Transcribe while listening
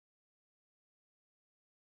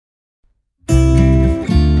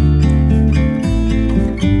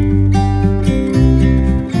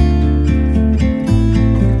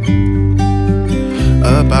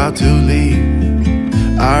about to leave,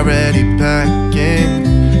 already packing.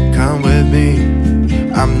 Come with me,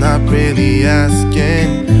 I'm not really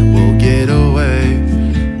asking. We'll get away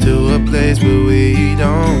to a place where we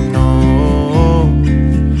don't know.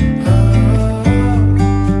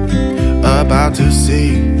 About to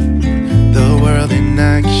see the world in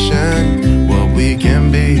action, what we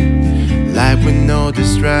can be, life with no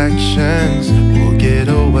distractions. We'll get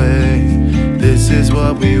away, this is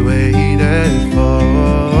what we waited for.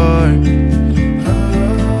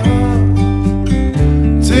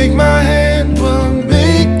 Take my hand, we'll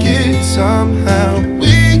make it somehow.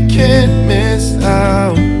 We can't miss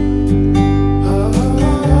out.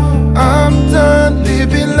 I'm done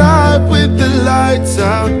living life with the lights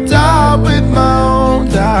out, die with my own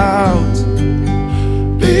doubts.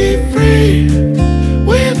 Be free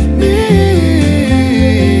with me.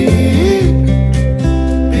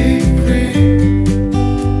 Be free.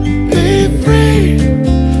 Be free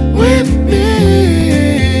with me.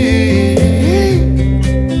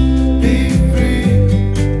 Be free.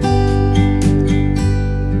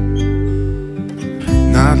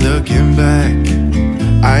 Not looking back,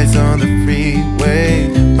 eyes on the freeway,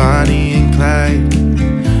 Bonnie and Clyde,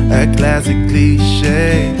 a classic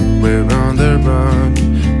cliche. We're on the run,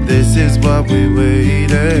 this is what we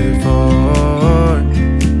waited for.